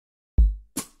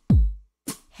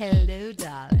Hello,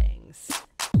 darlings.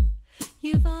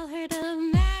 You've all heard of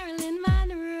Marilyn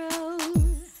Monroe.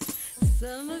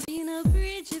 Some of you know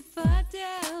Bridget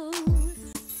Bardot.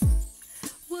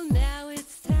 Well, now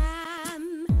it's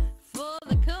time for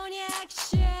the Cognac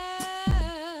show.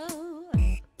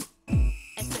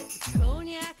 I said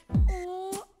cognac,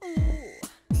 ooh, ooh.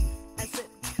 I said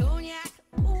cognac,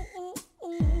 ooh, ooh,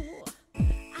 ooh.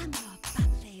 I'm a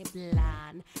bubbly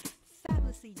blonde,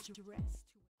 fabulously dressed.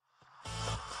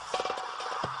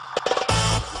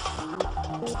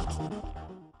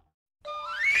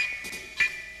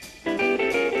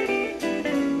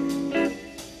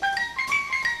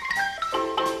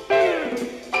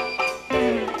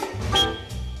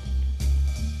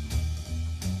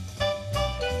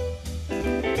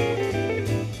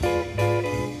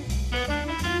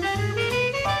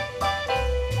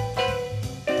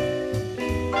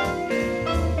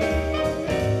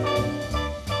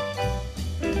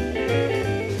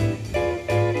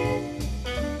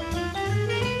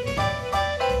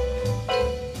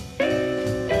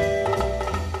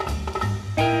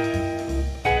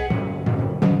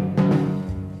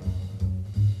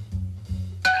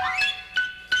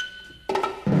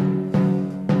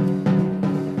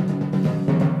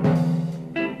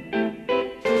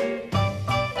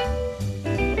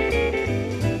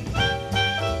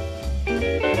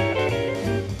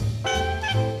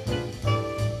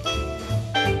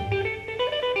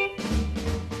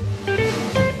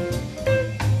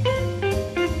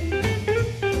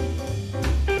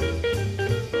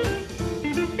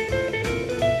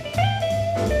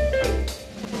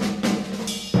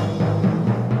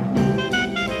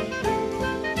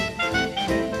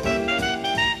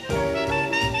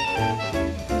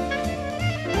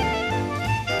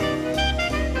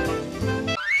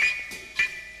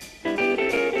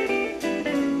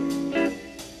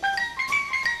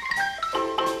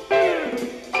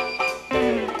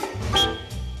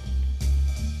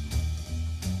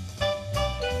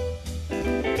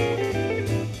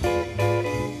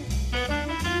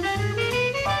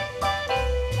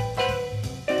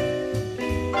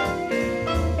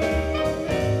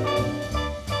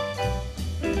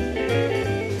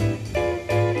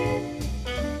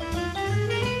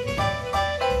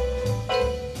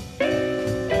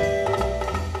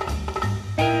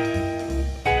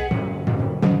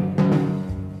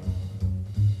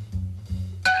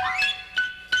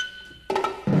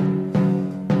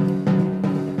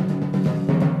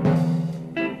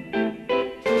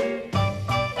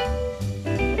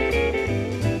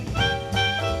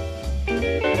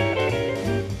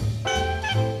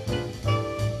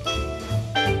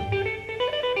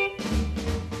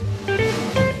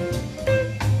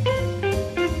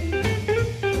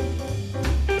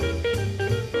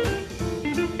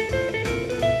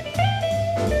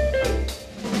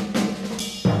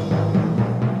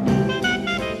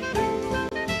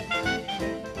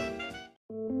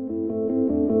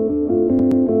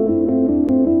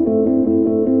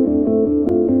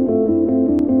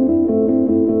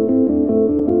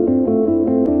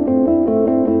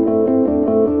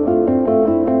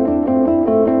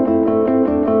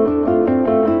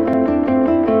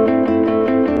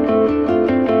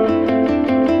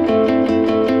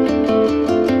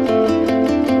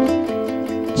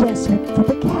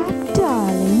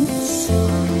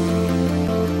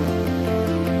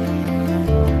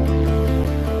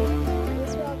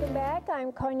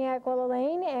 Cognac,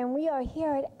 Wellerlane, and we are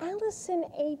here at Alison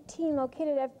 18,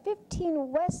 located at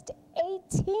 15 West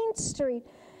 18th Street.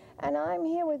 And I'm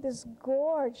here with this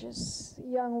gorgeous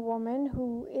young woman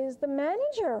who is the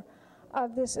manager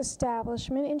of this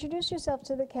establishment. Introduce yourself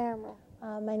to the camera.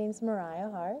 My name's Mariah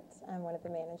Hart. I'm one of the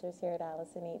managers here at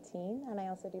Alison 18, and I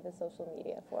also do the social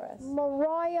media for us.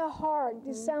 Mariah Hart.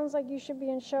 This sounds like you should be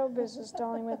in show business,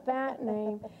 darling, with that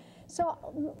name. So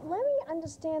let me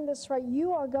understand this right.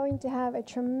 You are going to have a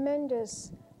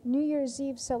tremendous New Year's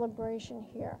Eve celebration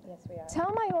here. Yes, we are.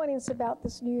 Tell my audience about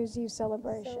this New Year's Eve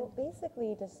celebration. So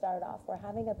basically, to start off, we're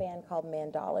having a band called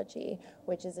Mandology,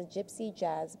 which is a gypsy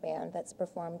jazz band that's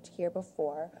performed here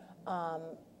before.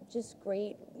 Just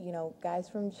great, you know, guys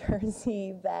from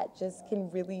Jersey that just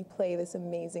can really play this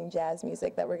amazing jazz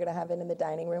music that we're going to have in the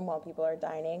dining room while people are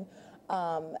dining.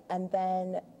 And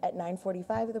then at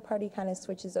 9:45, the party kind of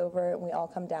switches over, and we all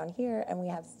come down here, and we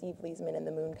have Steve Leesman and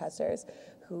the Mooncussers,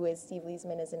 Steve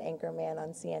Leesman is an anchor man on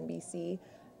CNBC,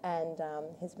 and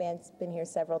his band's been here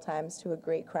several times to a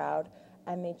great crowd,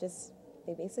 and they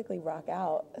basically rock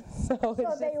out. So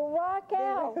they rock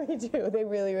out. They really do. They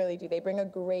really, really do. They bring a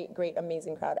great,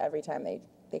 amazing crowd every time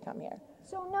they come here.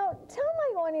 So now, tell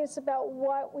my audience about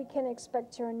what we can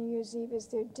expect here on New Year's Eve. Is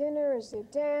there dinner? Is there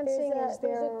dancing? There's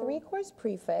a 3-course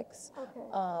prefix, Okay.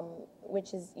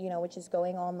 which is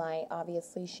going all night.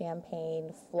 Obviously,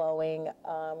 champagne flowing.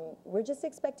 We're just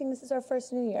expecting, this is our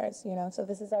first New Year's, so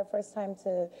this is our first time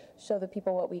to show the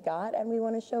people what we got, and we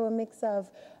want to show a mix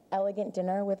of elegant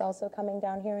dinner with also coming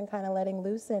down here and kind of letting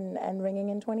loose and ringing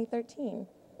in 2013.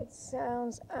 It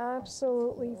sounds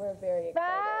absolutely We're very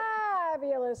excited.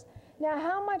 fabulous. Now,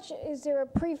 how much is there a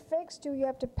prefix? Do you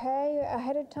have to pay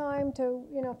ahead of time to,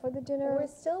 for the dinner? We're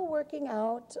still working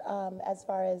out as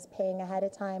far as paying ahead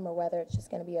of time or whether it's just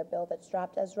going to be a bill that's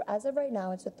dropped. As of right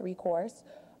now, it's a 3-course,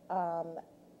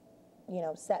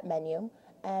 set menu.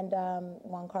 And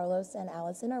Juan Carlos and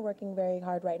Alison are working very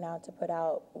hard right now to put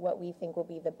out what we think will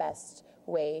be the best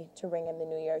way to ring in the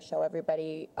new year, show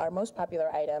everybody our most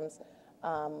popular items,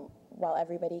 while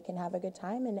everybody can have a good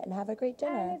time and have a great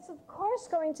dinner. And it's, of course,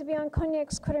 going to be on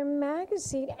Cognacsorner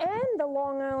magazine and the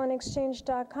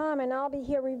LongIslandExchange.com, and I'll be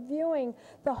here reviewing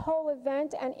the whole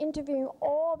event and interviewing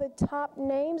all the top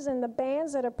names and the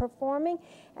bands that are performing,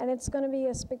 and it's going to be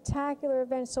a spectacular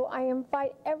event, so I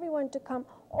invite everyone to come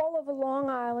all over Long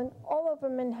Island, all over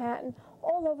Manhattan,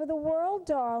 all over the world,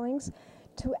 darlings,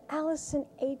 to Alison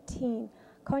 18.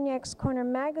 Cognacsorner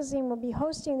magazine will be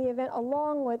hosting the event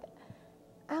along with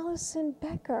Alison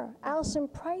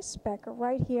Price Becker,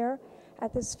 right here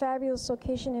at this fabulous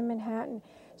location in Manhattan.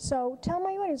 So tell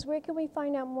my audience, where can we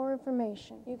find out more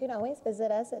information? You can always visit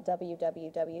us at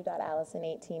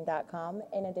www.alison18.com,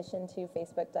 in addition to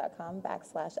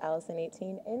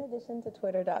facebook.com/Alison18, in addition to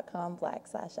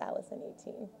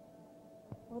twitter.com/Alison18.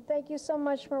 Well, thank you so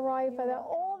much, Mariah, for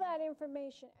all that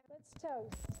information. Let's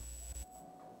toast.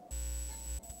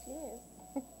 Cheers.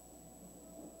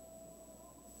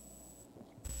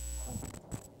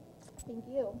 Thank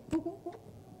you.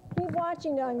 Keep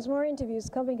watching, darlings. More interviews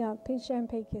coming up. Peace,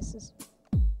 champagne kisses.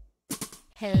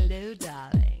 Hello,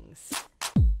 darlings.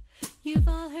 You've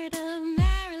all heard of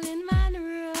Marilyn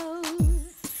Monroe.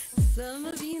 Some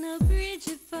of you know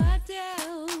Bridget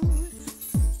Bardot.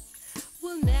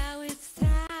 Well, now it's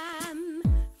time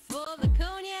for the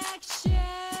Cognac show.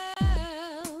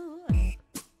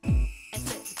 I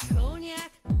said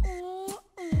cognac, ooh,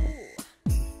 ooh.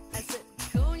 I said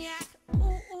cognac,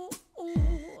 ooh, ooh,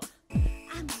 ooh.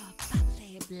 I'm your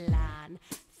bubbly blonde,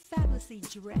 fabulously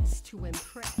dressed to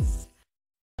impress.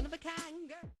 One of a kind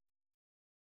girl.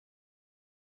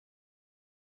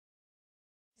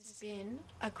 This has been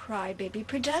a Crybaby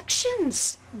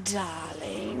Productions,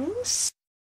 darlings.